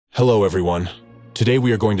Hello everyone. Today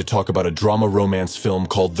we are going to talk about a drama romance film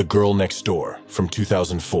called The Girl Next Door from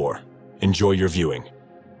 2004. Enjoy your viewing.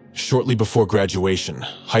 Shortly before graduation,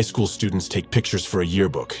 high school students take pictures for a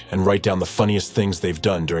yearbook and write down the funniest things they've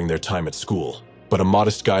done during their time at school. But a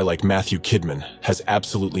modest guy like Matthew Kidman has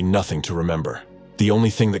absolutely nothing to remember. The only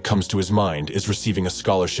thing that comes to his mind is receiving a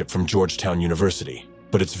scholarship from Georgetown University.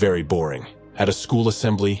 But it's very boring. At a school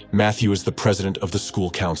assembly, Matthew is the president of the school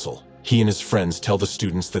council. He and his friends tell the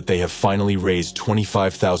students that they have finally raised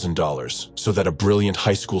 $25,000 so that a brilliant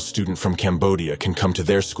high school student from Cambodia can come to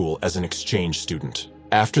their school as an exchange student.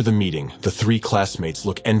 After the meeting, the three classmates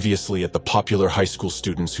look enviously at the popular high school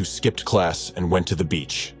students who skipped class and went to the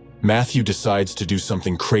beach. Matthew decides to do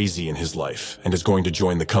something crazy in his life and is going to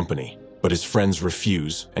join the company, but his friends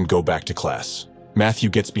refuse and go back to class. Matthew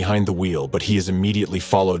gets behind the wheel, but he is immediately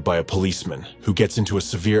followed by a policeman who gets into a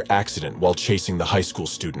severe accident while chasing the high school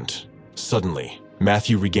student. Suddenly,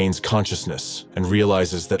 Matthew regains consciousness and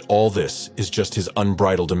realizes that all this is just his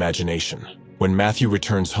unbridled imagination. When Matthew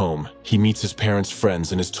returns home, he meets his parents'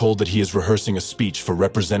 friends and is told that he is rehearsing a speech for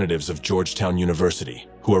representatives of Georgetown University,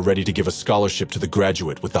 who are ready to give a scholarship to the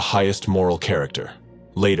graduate with the highest moral character.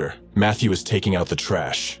 Later, Matthew is taking out the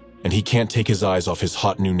trash, and he can't take his eyes off his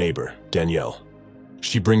hot new neighbor, Danielle.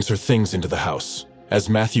 She brings her things into the house. As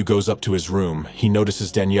Matthew goes up to his room, he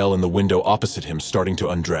notices Danielle in the window opposite him starting to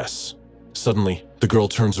undress. Suddenly, the girl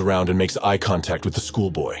turns around and makes eye contact with the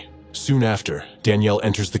schoolboy. Soon after, Danielle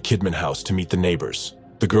enters the Kidman house to meet the neighbors.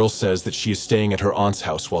 The girl says that she is staying at her aunt's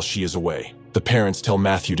house while she is away. The parents tell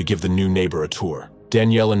Matthew to give the new neighbor a tour.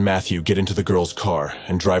 Danielle and Matthew get into the girl's car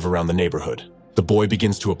and drive around the neighborhood. The boy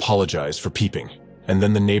begins to apologize for peeping, and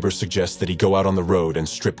then the neighbor suggests that he go out on the road and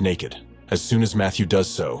strip naked. As soon as Matthew does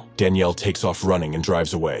so, Danielle takes off running and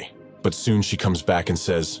drives away. But soon she comes back and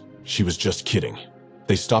says, she was just kidding.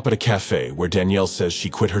 They stop at a cafe where Danielle says she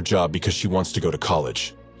quit her job because she wants to go to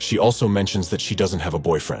college. She also mentions that she doesn't have a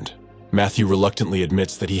boyfriend. Matthew reluctantly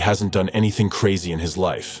admits that he hasn't done anything crazy in his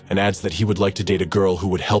life and adds that he would like to date a girl who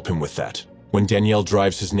would help him with that. When Danielle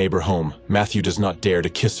drives his neighbor home, Matthew does not dare to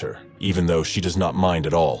kiss her, even though she does not mind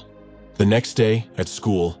at all. The next day, at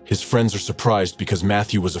school, his friends are surprised because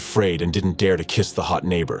Matthew was afraid and didn't dare to kiss the hot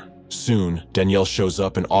neighbor. Soon, Danielle shows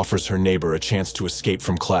up and offers her neighbor a chance to escape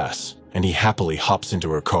from class, and he happily hops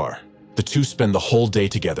into her car. The two spend the whole day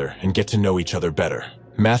together and get to know each other better.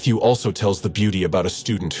 Matthew also tells the beauty about a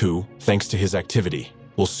student who, thanks to his activity,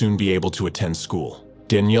 will soon be able to attend school.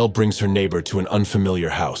 Danielle brings her neighbor to an unfamiliar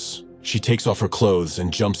house. She takes off her clothes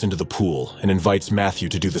and jumps into the pool and invites Matthew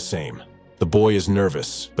to do the same. The boy is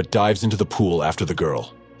nervous, but dives into the pool after the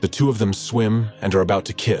girl. The two of them swim and are about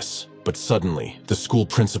to kiss, but suddenly, the school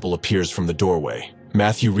principal appears from the doorway.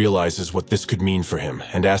 Matthew realizes what this could mean for him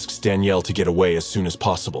and asks Danielle to get away as soon as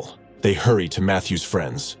possible. They hurry to Matthew's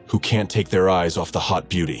friends, who can't take their eyes off the hot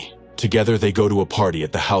beauty. Together they go to a party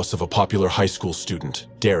at the house of a popular high school student,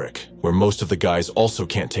 Derek, where most of the guys also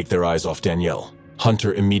can't take their eyes off Danielle.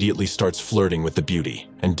 Hunter immediately starts flirting with the beauty,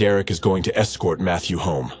 and Derek is going to escort Matthew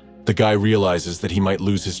home. The guy realizes that he might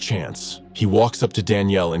lose his chance. He walks up to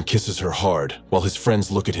Danielle and kisses her hard, while his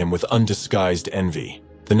friends look at him with undisguised envy.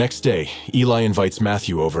 The next day, Eli invites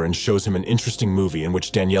Matthew over and shows him an interesting movie in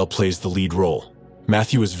which Danielle plays the lead role.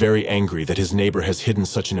 Matthew is very angry that his neighbor has hidden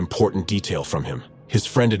such an important detail from him. His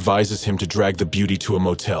friend advises him to drag the beauty to a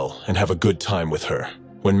motel and have a good time with her.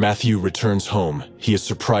 When Matthew returns home, he is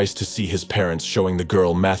surprised to see his parents showing the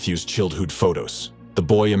girl Matthew's childhood photos. The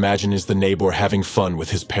boy imagines the neighbor having fun with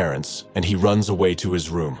his parents, and he runs away to his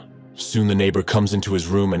room. Soon the neighbor comes into his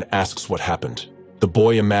room and asks what happened. The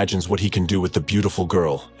boy imagines what he can do with the beautiful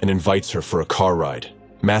girl and invites her for a car ride.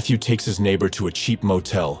 Matthew takes his neighbor to a cheap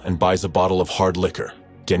motel and buys a bottle of hard liquor.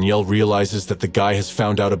 Danielle realizes that the guy has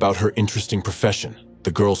found out about her interesting profession.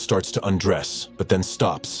 The girl starts to undress, but then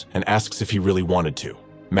stops and asks if he really wanted to.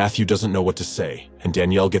 Matthew doesn't know what to say, and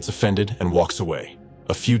Danielle gets offended and walks away.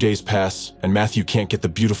 A few days pass, and Matthew can't get the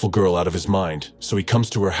beautiful girl out of his mind, so he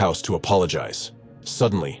comes to her house to apologize.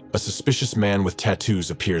 Suddenly, a suspicious man with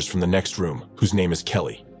tattoos appears from the next room, whose name is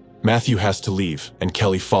Kelly. Matthew has to leave, and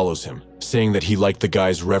Kelly follows him, saying that he liked the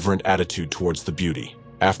guy's reverent attitude towards the beauty.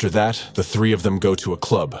 After that, the three of them go to a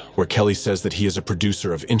club, where Kelly says that he is a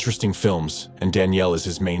producer of interesting films, and Danielle is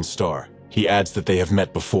his main star. He adds that they have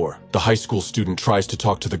met before. The high school student tries to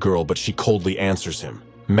talk to the girl, but she coldly answers him.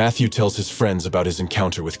 Matthew tells his friends about his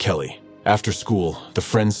encounter with Kelly. After school, the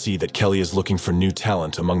friends see that Kelly is looking for new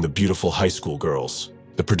talent among the beautiful high school girls.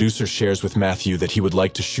 The producer shares with Matthew that he would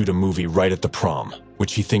like to shoot a movie right at the prom,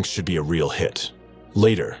 which he thinks should be a real hit.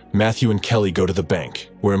 Later, Matthew and Kelly go to the bank,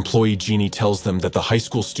 where employee Jeannie tells them that the high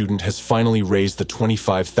school student has finally raised the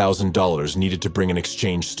 $25,000 needed to bring an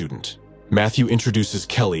exchange student. Matthew introduces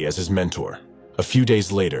Kelly as his mentor. A few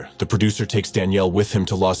days later, the producer takes Danielle with him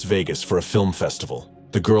to Las Vegas for a film festival.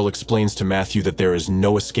 The girl explains to Matthew that there is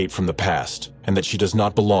no escape from the past, and that she does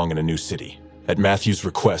not belong in a new city. At Matthew's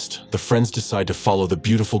request, the friends decide to follow the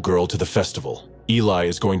beautiful girl to the festival. Eli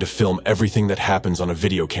is going to film everything that happens on a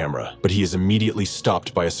video camera, but he is immediately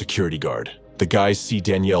stopped by a security guard. The guys see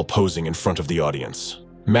Danielle posing in front of the audience.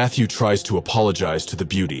 Matthew tries to apologize to the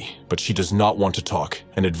beauty, but she does not want to talk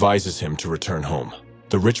and advises him to return home.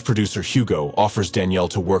 The rich producer Hugo offers Danielle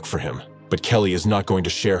to work for him, but Kelly is not going to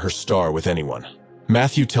share her star with anyone.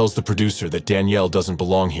 Matthew tells the producer that Danielle doesn't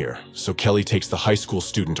belong here, so Kelly takes the high school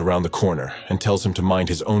student around the corner and tells him to mind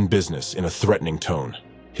his own business in a threatening tone.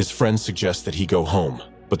 His friends suggest that he go home,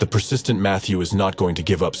 but the persistent Matthew is not going to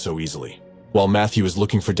give up so easily. While Matthew is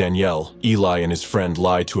looking for Danielle, Eli and his friend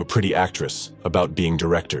lie to a pretty actress about being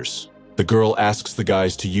directors. The girl asks the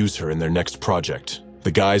guys to use her in their next project.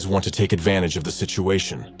 The guys want to take advantage of the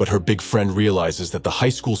situation, but her big friend realizes that the high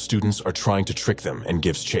school students are trying to trick them and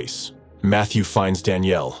gives chase. Matthew finds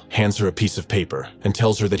Danielle, hands her a piece of paper, and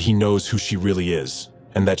tells her that he knows who she really is,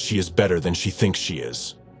 and that she is better than she thinks she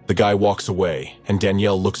is. The guy walks away, and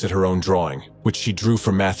Danielle looks at her own drawing, which she drew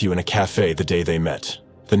for Matthew in a cafe the day they met.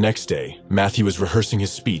 The next day, Matthew is rehearsing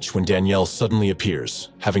his speech when Danielle suddenly appears,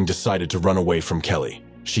 having decided to run away from Kelly.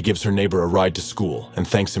 She gives her neighbor a ride to school and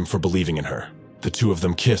thanks him for believing in her. The two of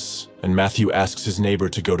them kiss, and Matthew asks his neighbor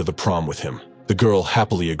to go to the prom with him. The girl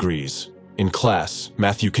happily agrees. In class,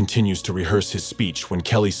 Matthew continues to rehearse his speech when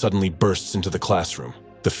Kelly suddenly bursts into the classroom.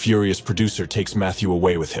 The furious producer takes Matthew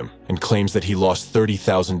away with him and claims that he lost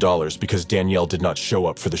 $30,000 because Danielle did not show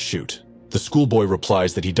up for the shoot. The schoolboy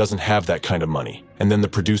replies that he doesn't have that kind of money, and then the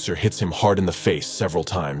producer hits him hard in the face several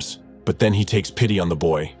times. But then he takes pity on the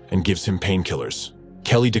boy and gives him painkillers.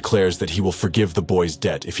 Kelly declares that he will forgive the boy's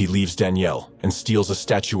debt if he leaves Danielle and steals a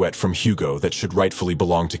statuette from Hugo that should rightfully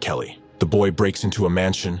belong to Kelly. The boy breaks into a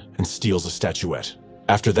mansion and steals a statuette.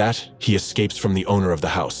 After that, he escapes from the owner of the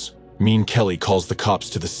house. Mean Kelly calls the cops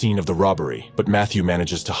to the scene of the robbery, but Matthew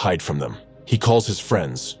manages to hide from them. He calls his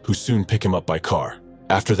friends, who soon pick him up by car.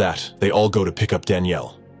 After that, they all go to pick up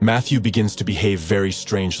Danielle. Matthew begins to behave very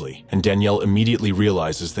strangely, and Danielle immediately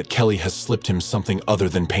realizes that Kelly has slipped him something other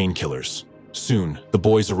than painkillers. Soon, the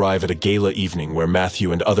boys arrive at a gala evening where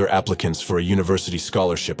Matthew and other applicants for a university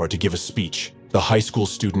scholarship are to give a speech. The high school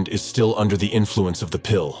student is still under the influence of the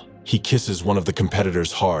pill. He kisses one of the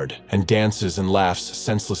competitors hard and dances and laughs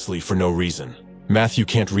senselessly for no reason. Matthew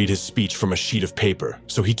can't read his speech from a sheet of paper,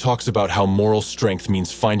 so he talks about how moral strength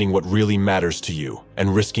means finding what really matters to you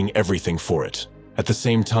and risking everything for it. At the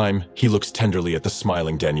same time, he looks tenderly at the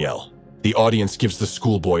smiling Danielle. The audience gives the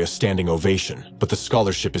schoolboy a standing ovation, but the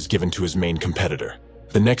scholarship is given to his main competitor.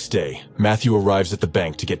 The next day, Matthew arrives at the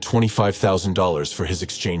bank to get $25,000 for his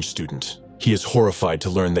exchange student. He is horrified to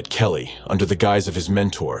learn that Kelly, under the guise of his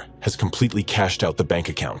mentor, has completely cashed out the bank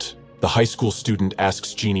account. The high school student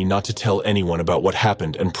asks Jeannie not to tell anyone about what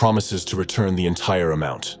happened and promises to return the entire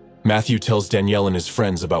amount. Matthew tells Danielle and his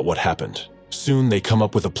friends about what happened. Soon they come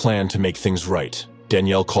up with a plan to make things right.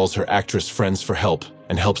 Danielle calls her actress friends for help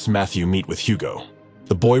and helps Matthew meet with Hugo.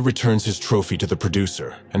 The boy returns his trophy to the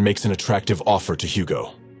producer and makes an attractive offer to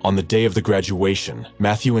Hugo. On the day of the graduation,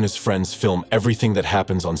 Matthew and his friends film everything that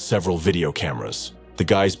happens on several video cameras. The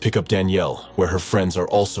guys pick up Danielle, where her friends are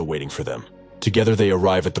also waiting for them. Together they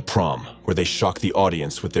arrive at the prom, where they shock the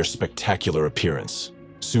audience with their spectacular appearance.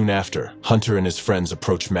 Soon after, Hunter and his friends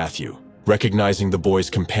approach Matthew, recognizing the boys'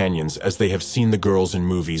 companions as they have seen the girls in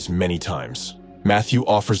movies many times. Matthew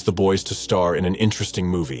offers the boys to star in an interesting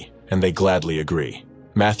movie, and they gladly agree.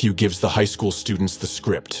 Matthew gives the high school students the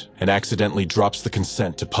script and accidentally drops the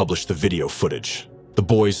consent to publish the video footage. The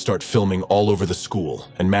boys start filming all over the school,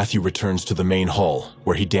 and Matthew returns to the main hall,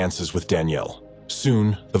 where he dances with Danielle.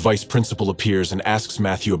 Soon, the vice principal appears and asks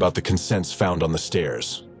Matthew about the consents found on the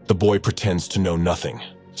stairs. The boy pretends to know nothing.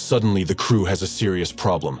 Suddenly, the crew has a serious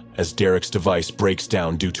problem, as Derek's device breaks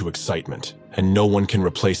down due to excitement, and no one can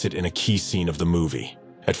replace it in a key scene of the movie.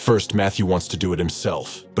 At first, Matthew wants to do it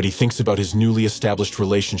himself, but he thinks about his newly established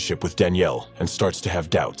relationship with Danielle and starts to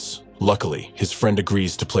have doubts. Luckily, his friend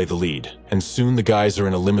agrees to play the lead, and soon the guys are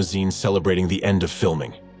in a limousine celebrating the end of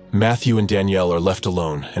filming. Matthew and Danielle are left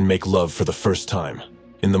alone and make love for the first time.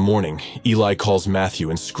 In the morning, Eli calls Matthew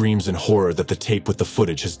and screams in horror that the tape with the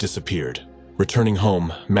footage has disappeared. Returning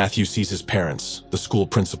home, Matthew sees his parents, the school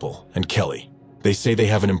principal, and Kelly. They say they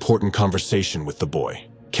have an important conversation with the boy.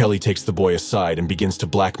 Kelly takes the boy aside and begins to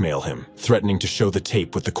blackmail him, threatening to show the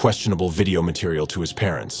tape with the questionable video material to his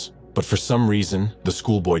parents. But for some reason, the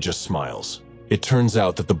schoolboy just smiles. It turns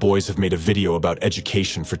out that the boys have made a video about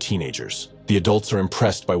education for teenagers. The adults are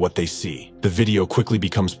impressed by what they see. The video quickly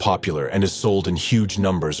becomes popular and is sold in huge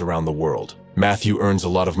numbers around the world. Matthew earns a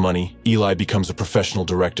lot of money, Eli becomes a professional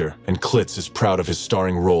director, and Klitz is proud of his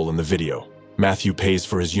starring role in the video. Matthew pays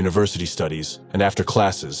for his university studies, and after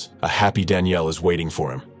classes, a happy Danielle is waiting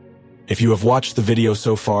for him. If you have watched the video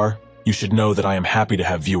so far, you should know that I am happy to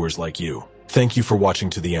have viewers like you. Thank you for watching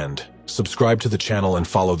to the end. Subscribe to the channel and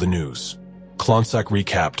follow the news. Klontsak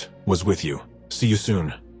Recapped was with you. See you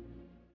soon.